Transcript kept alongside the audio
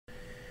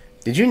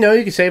Did you know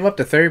you can save up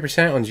to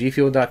 30% on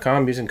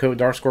GFuel.com using code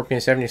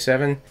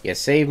DarkScorpion77? You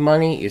save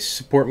money, you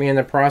support me in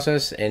the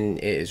process, and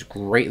it is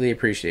greatly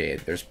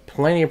appreciated. There's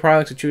plenty of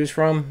products to choose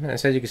from, and I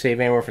said you can save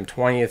anywhere from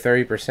 20 to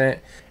 30%.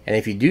 And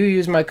if you do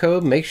use my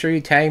code, make sure you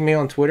tag me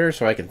on Twitter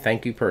so I can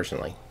thank you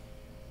personally.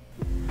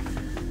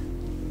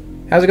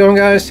 How's it going,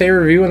 guys? Today we're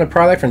reviewing a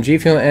product from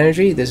GFuel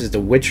Energy. This is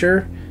the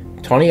Witcher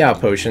Tawny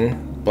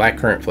Potion Black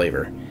Currant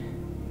flavor.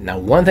 Now,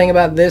 one thing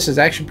about this is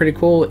actually pretty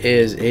cool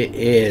is it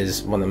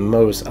is one of the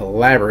most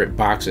elaborate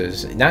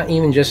boxes. Not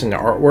even just in the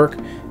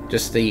artwork,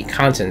 just the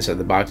contents of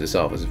the box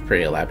itself is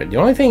pretty elaborate. The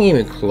only thing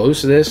even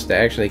close to this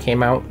that actually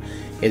came out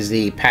is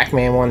the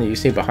Pac-Man one that you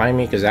see behind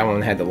me, because that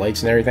one had the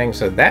lights and everything.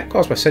 So that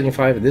cost by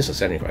 $75, and this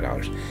is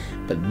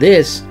 $75. But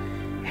this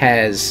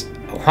has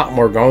a lot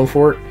more going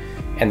for it,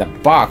 and the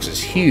box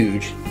is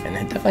huge, and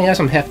it definitely has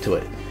some heft to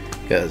it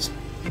because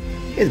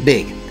it's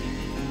big.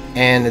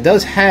 And it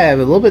does have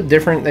a little bit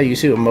different that you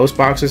see with most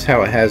boxes,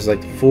 how it has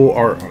like full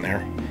art on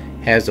there.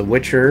 It has the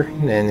Witcher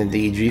and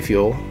the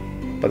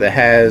GFuel, but it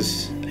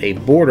has a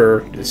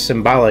border that's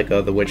symbolic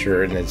of the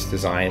Witcher and its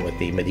design with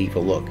the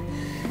medieval look.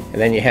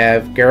 And then you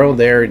have Geralt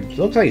there. It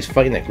looks like he's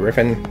fighting a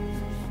griffin.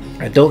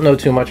 I don't know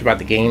too much about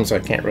the game, so I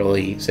can't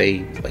really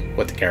say like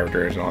what the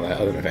character is and all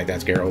that, other than the fact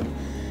that's Geralt.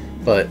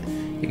 But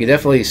you can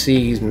definitely see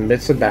he's in the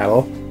midst of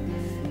battle.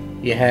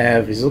 You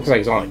have, he looks like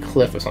he's on a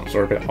cliff of some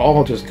sort, but it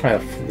all just kind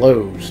of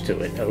flows to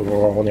it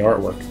overall in the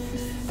artwork.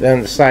 Then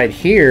on the side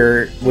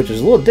here, which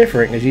is a little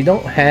different because you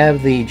don't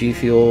have the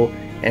GFuel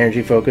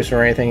energy focus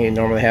or anything you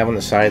normally have on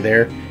the side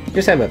there. You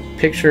just have a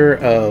picture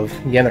of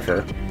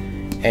Yennefer,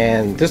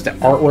 and just the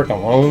artwork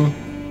alone,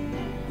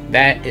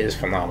 that is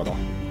phenomenal.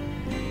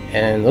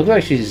 And it looks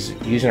like she's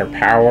using her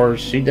powers.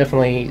 She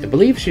definitely, I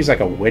believe she's like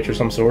a witch or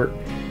some sort,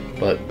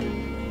 but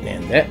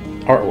man, that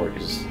artwork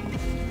is,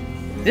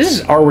 this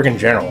is artwork in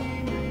general.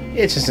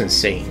 It's just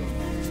insane.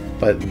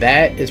 But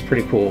that is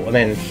pretty cool. And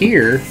then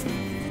here,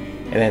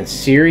 and then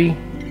Ciri.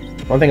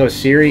 One thing with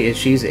Ciri is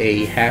she's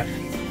a half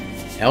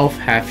elf,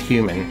 half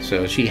human.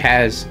 So she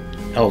has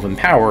elven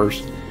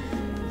powers,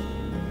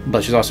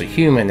 but she's also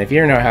human. If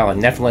you know how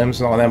the Nephilims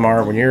and all them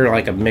are, when you're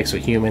like a mix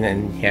of human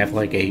and you have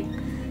like a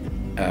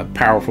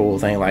powerful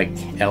thing like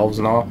elves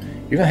and all,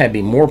 you're gonna have to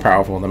be more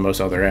powerful than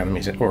most other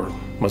enemies or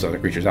most other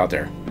creatures out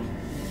there.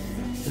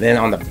 Then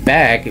on the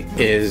back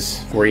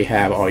is where you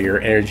have all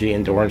your energy,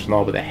 endurance, and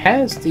all, but it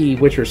has the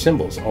Witcher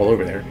symbols all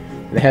over there.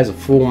 And it has a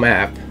full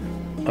map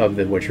of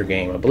the Witcher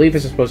game. I believe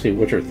this is supposed to be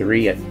Witcher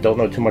 3. I don't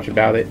know too much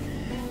about it.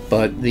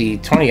 But the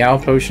Tawny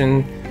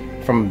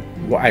Potion, from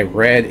what I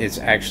read, it's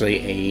actually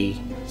a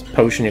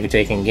potion you can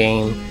take in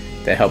game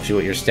that helps you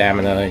with your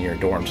stamina and your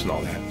endurance and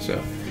all that.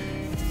 So,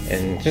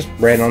 and just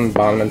red on the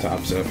bottom and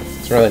top, so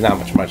it's really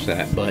not much to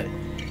that. But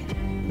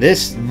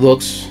this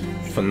looks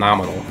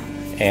phenomenal.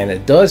 And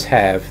it does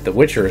have, the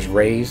Witcher is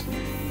raised,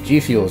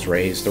 GFuel is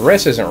raised, the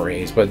rest isn't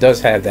raised, but it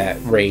does have that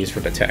raised for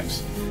the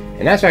text.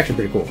 And that's actually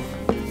pretty cool.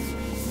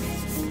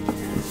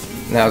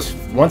 Now,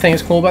 one thing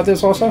that's cool about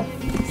this also,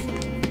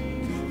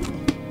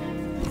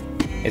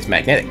 it's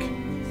magnetic.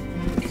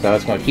 So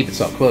it's going to keep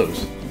itself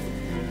closed.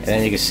 And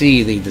then you can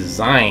see the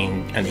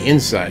design on the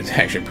inside is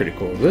actually pretty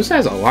cool. This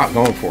has a lot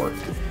going for it.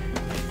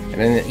 And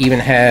then it even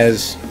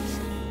has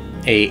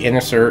a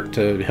insert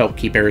to help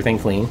keep everything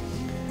clean.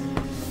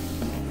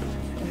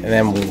 And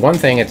then one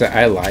thing that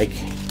I like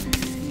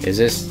is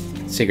this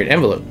secret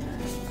envelope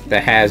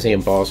that has the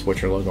embossed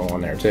Witcher logo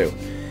on there too,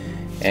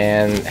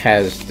 and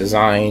has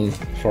design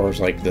as far as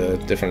like the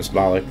different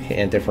symbolic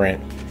and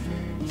different,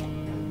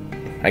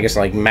 I guess,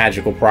 like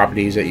magical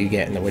properties that you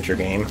get in the Witcher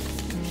game.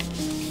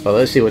 But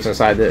let's see what's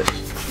inside this.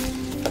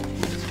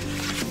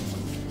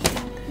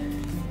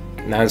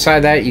 Now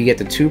inside that you get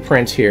the two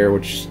prints here,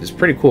 which is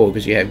pretty cool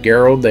because you have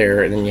Geralt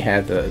there and then you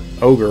have the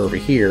ogre over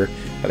here.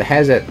 But it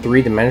has that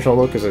three-dimensional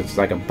look because it's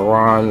like a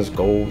bronze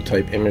gold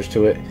type image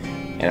to it,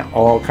 and it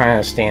all kind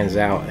of stands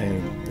out,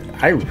 and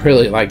I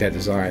really like that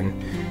design.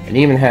 And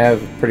even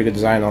have pretty good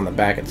design on the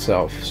back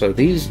itself. So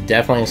these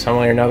definitely in some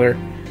way or another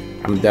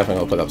I'm definitely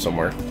gonna put up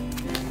somewhere.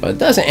 But it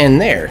doesn't end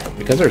there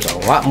because there's a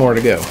lot more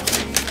to go.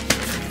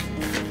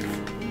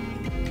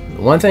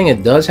 One thing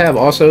it does have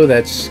also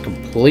that's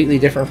completely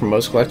different from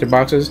most collector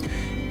boxes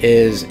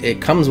is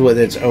it comes with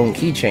its own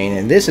keychain,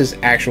 and this is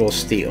actual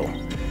steel.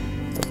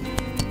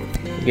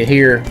 You can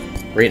hear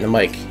right in the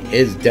mic,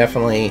 it's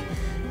definitely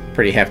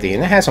pretty hefty,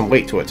 and it has some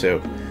weight to it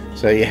too.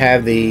 So you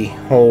have the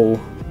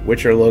whole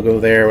Witcher logo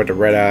there with the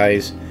red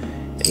eyes.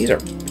 These are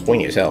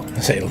pointy as hell,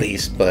 to say the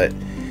least, but,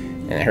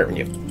 and it hurt when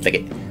you pick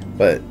it.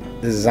 But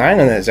the design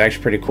on it is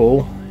actually pretty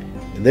cool.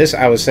 This,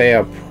 I would say,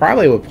 I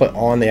probably would put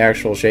on the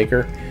actual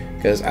shaker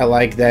because I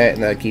like that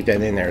and I keep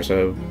that in there.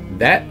 So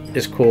that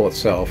is cool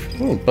itself. You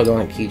can put it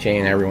on a keychain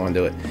and everyone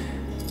do it,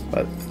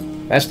 but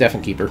that's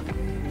definitely keeper.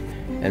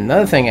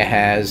 Another thing it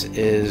has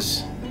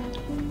is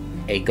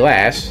a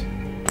glass,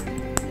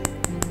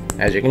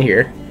 as you can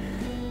hear.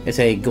 It's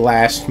a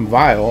glass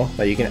vial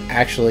that you can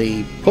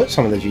actually put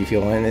some of the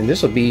GFuel in, and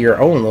this will be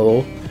your own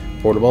little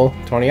portable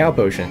Tawny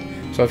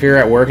potion. So if you're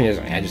at work and you're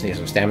just like, I just need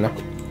some stamina,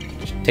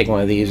 just take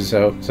one of these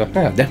or so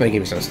yeah, definitely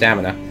give me some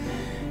stamina.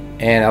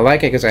 And I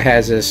like it because it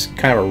has this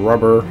kind of a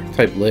rubber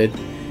type lid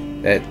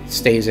that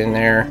stays in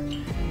there,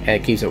 and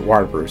it keeps it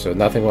waterproof, so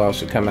nothing else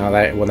should come out of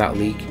that. It will not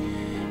leak.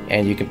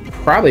 And you can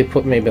probably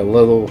put maybe a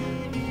little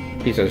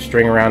piece of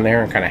string around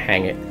there and kind of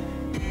hang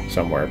it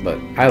somewhere, but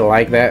I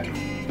like that.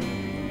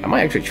 I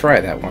might actually try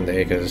that one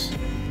day because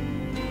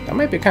that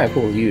might be kind of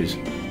cool to use.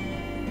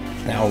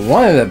 Now,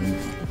 one of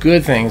the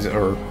good things,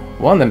 or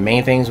one of the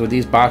main things with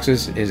these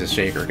boxes, is a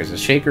shaker, because the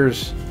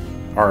shakers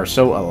are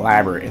so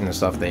elaborate in the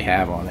stuff they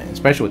have on it,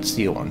 especially with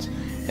steel ones.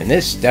 And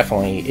this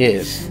definitely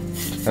is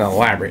an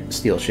elaborate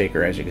steel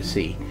shaker, as you can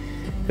see,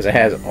 because it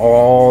has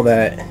all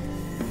that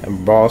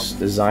embossed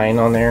design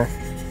on there.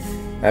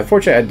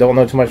 Unfortunately, I don't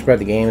know too much about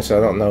the game, so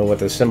I don't know what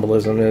the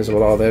symbolism is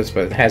with all this,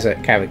 but it has a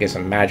kind of gets a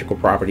magical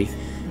property.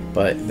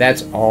 But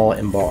that's all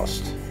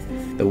embossed.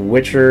 The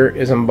Witcher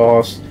is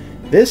embossed.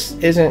 This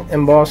isn't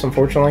embossed,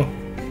 unfortunately,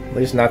 at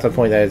least not to the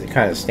point that it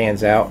kind of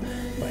stands out.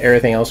 But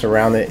everything else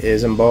around it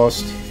is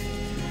embossed.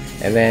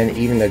 And then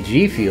even the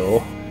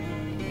GFuel,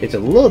 it's a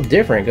little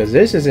different because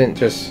this isn't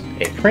just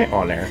a print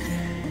on there.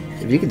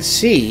 If you can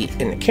see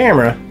in the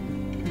camera,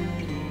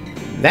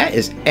 that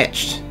is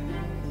etched.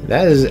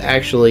 That is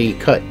actually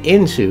cut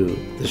into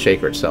the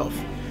shaker itself.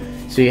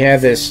 So you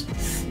have this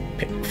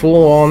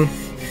full-on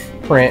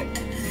print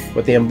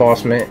with the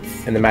embossment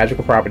and the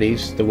magical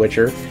properties, the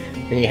Witcher.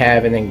 Then you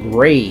have an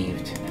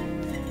engraved,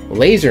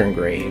 laser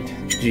engraved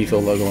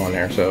GFuel logo on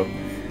there. So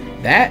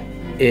that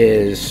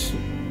is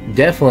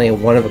definitely a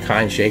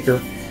one-of-a-kind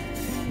shaker.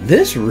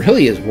 This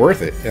really is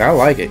worth it, and I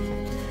like it.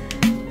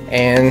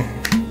 And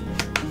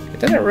it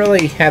doesn't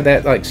really have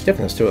that like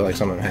stiffness to it like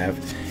some of them have.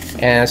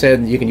 And I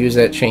said you can use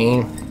that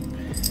chain,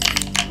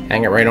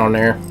 hang it right on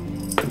there.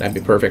 That'd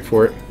be perfect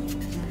for it.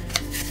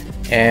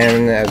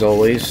 And as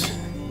always,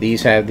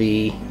 these have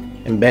the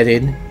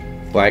embedded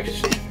black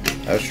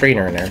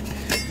straightener in there.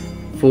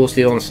 Full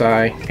steel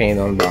inside, painted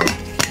on the bottom.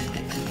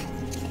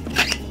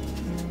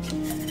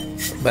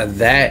 But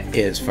that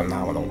is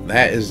phenomenal.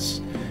 That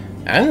is,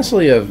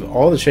 honestly, of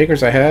all the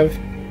shakers I have,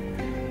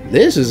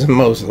 this is the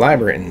most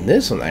elaborate, and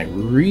this one I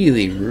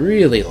really,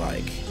 really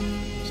like.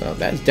 So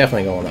that's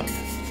definitely going up.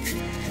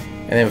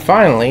 And then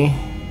finally,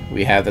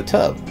 we have the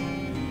tub.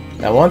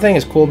 Now, one thing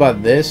that's cool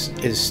about this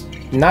is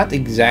not the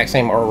exact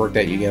same artwork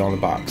that you get on the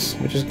box,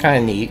 which is kind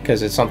of neat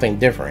because it's something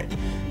different.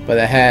 But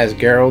it has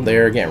Geralt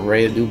there getting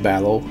ready to do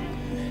battle.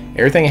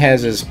 Everything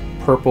has this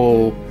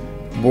purple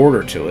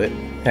border to it.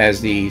 It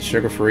has the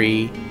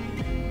sugar-free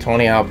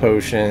Tawny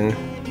potion,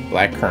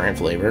 black currant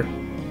flavor,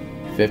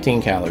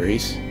 15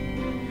 calories,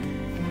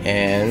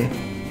 and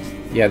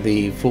you have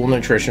the full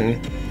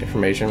nutrition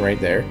information right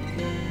there.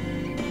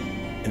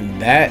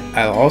 And that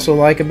I also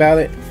like about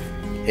it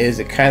is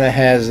it kind of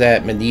has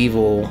that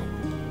medieval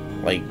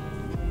like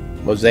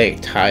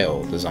mosaic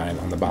tile design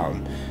on the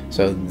bottom.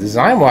 So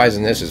design wise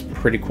in this is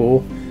pretty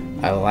cool.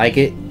 I like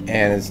it,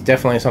 and it's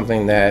definitely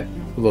something that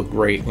will look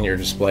great in your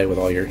display with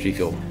all your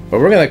GFuel. But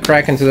we're gonna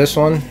crack into this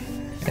one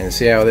and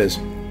see how it is.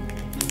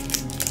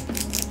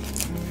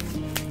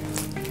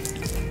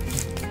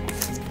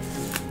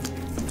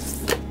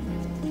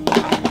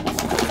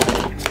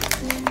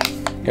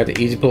 Got the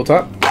easy pull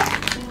top.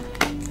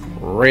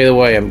 Right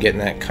away I'm getting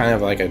that kind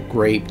of like a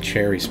grape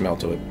cherry smell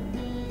to it.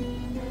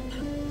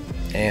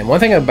 And one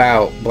thing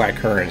about black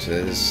currants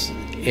is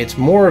it's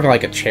more of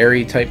like a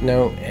cherry type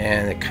note,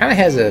 and it kind of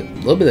has a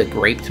little bit of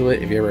grape to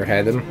it if you ever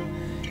had them.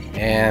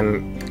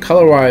 And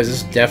color wise,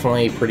 it's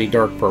definitely pretty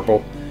dark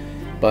purple,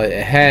 but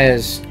it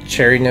has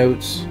cherry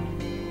notes.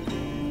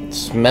 It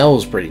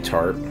smells pretty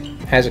tart.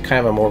 It has a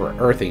kind of a more of an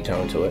earthy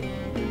tone to it.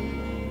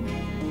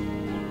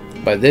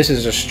 But this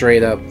is a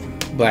straight up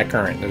black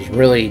currant. There's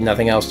really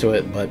nothing else to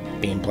it but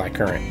being black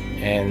currant.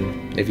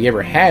 And if you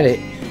ever had it,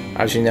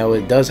 obviously you know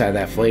it does have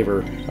that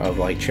flavor of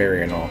like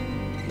cherry and all.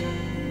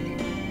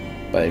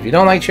 But if you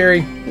don't like cherry,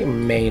 you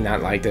may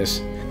not like this.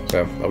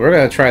 So, but we're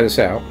gonna try this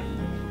out.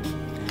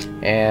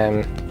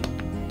 And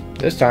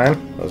this time,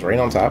 it was right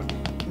on top.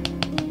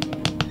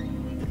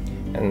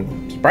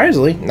 And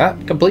surprisingly,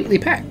 not completely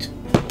packed.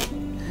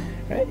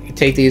 Right, you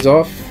take these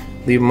off,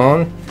 leave them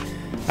on.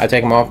 I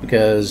take them off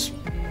because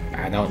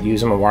I don't use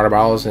them in water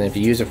bottles, and if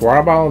you use it for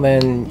water bottle,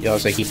 then you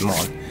also keep them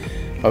on.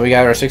 But we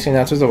got our 16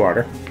 ounces of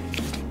water.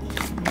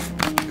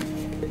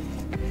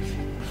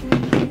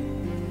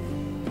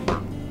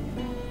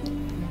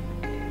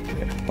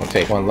 We'll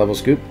take one level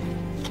scoop.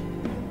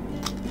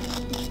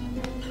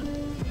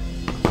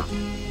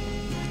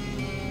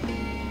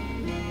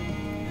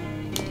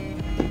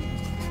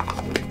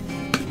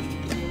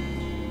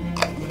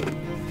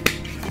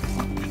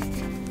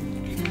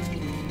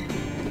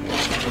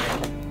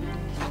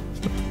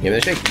 Give it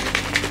a shake.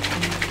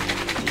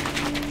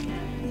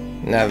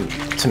 Now,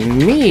 to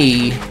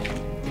me,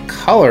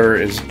 color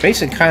is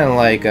basically kind of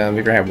like, if you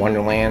ever had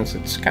Wonderlands,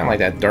 it's kind of like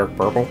that dark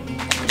purple.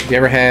 If you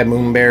ever had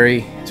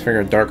Moonberry, it's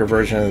a darker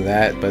version of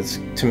that, but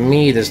to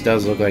me, this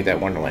does look like that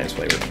Wonderlands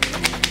flavor.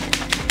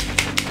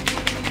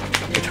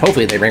 Which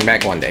hopefully they bring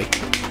back one day.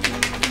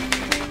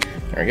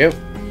 There we go.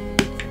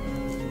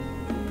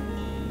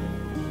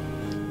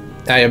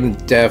 I am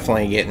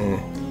definitely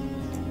getting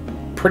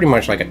pretty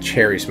much like a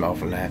cherry smell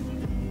from that.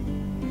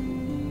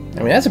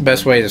 I mean, that's the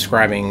best way of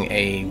describing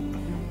a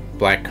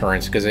black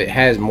currants, because it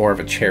has more of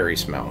a cherry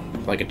smell,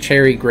 like a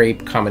cherry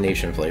grape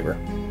combination flavor.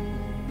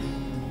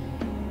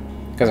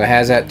 Because it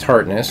has that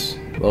tartness,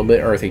 a little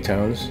bit earthy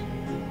tones.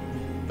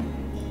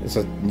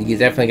 You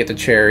definitely get the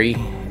cherry,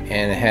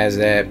 and it has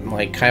that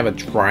like kind of a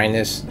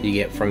dryness you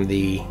get from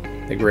the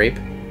grape.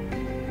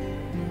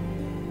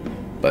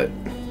 But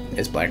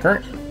it's black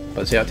currant.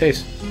 Let's see how it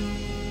tastes.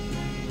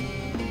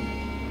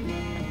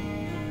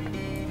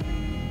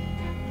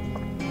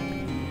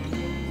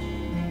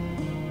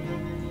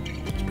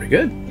 It's pretty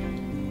good.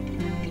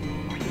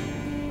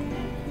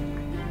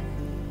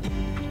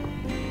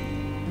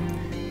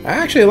 I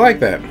actually like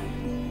that.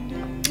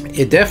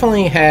 It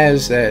definitely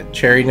has that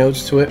cherry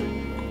notes to it,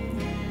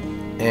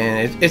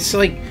 and it's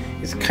like,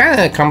 it's kind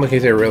of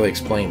complicated to really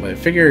explain, but I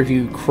figure if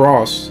you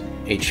cross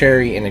a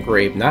cherry and a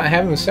grape, not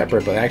having them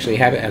separate, but actually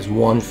have it as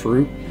one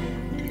fruit,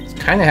 it's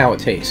kind of how it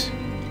tastes.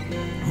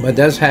 But it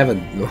does have a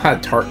lot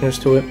of tartness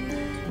to it.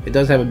 It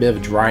does have a bit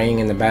of drying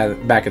in the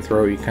back of the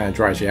throat. It kind of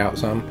dries you out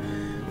some.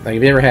 Like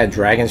if you ever had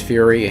Dragon's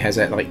Fury, it has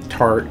that like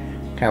tart,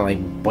 kind of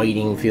like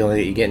biting feeling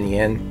that you get in the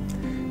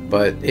end.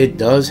 But it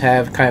does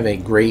have kind of a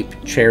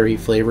grape cherry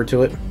flavor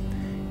to it,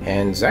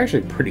 and it's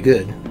actually pretty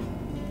good.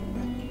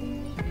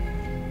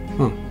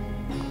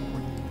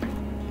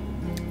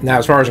 Now,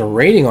 as far as a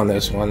rating on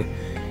this one,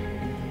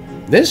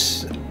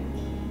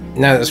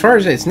 now as far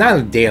as it's not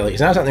a daily,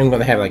 it's not something I'm going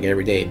to have like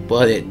every day,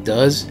 but it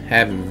does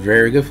have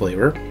very good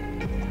flavor.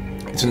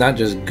 It's not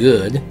just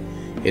good,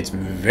 it's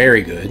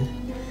very good.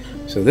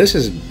 So this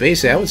is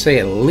basically, I would say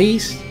at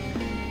least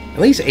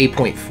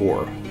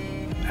 8.4.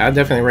 I'd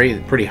definitely rate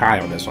it pretty high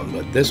on this one,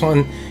 but this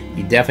one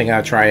you definitely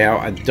gotta try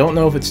out. I don't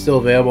know if it's still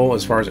available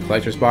as far as a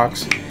collector's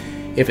box.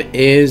 If it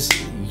is,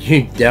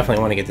 you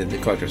definitely want to get the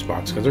collector's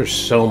box, because there's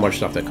so much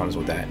stuff that comes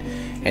with that,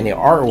 and the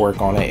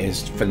artwork on it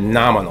is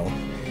phenomenal.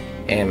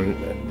 And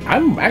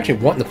I'm actually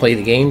wanting to play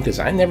the game because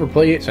I never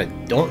played it, so I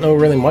don't know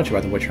really much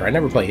about The Witcher. I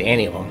never played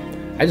any of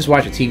them. I just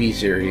watched a TV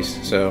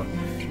series, so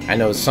I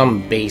know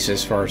some base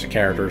as far as the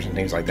characters and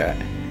things like that.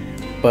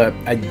 But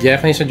I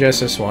definitely suggest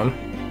this one.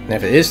 And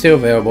if it is still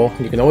available,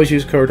 you can always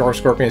use code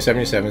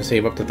RScorpion77,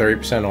 save up to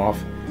 30% off.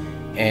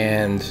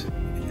 And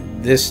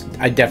this,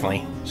 I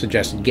definitely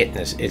suggest getting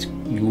this.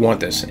 You want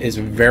this. It's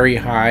a very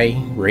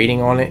high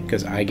rating on it,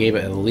 because I gave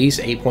it at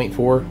least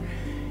 8.4.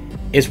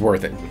 It's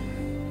worth it.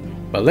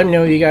 But let me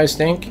know what you guys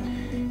think.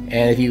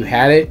 And if you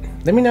had it,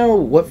 let me know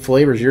what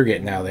flavors you're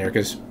getting out of there,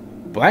 because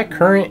black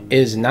currant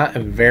is not a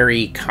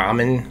very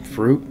common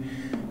fruit.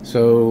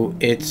 So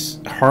it's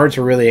hard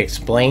to really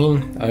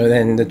explain other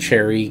than the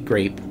cherry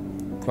grape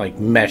like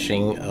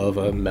meshing of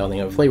a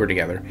melding of flavor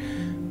together.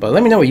 But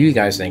let me know what you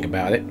guys think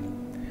about it.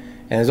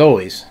 And as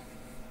always,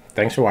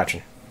 thanks for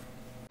watching.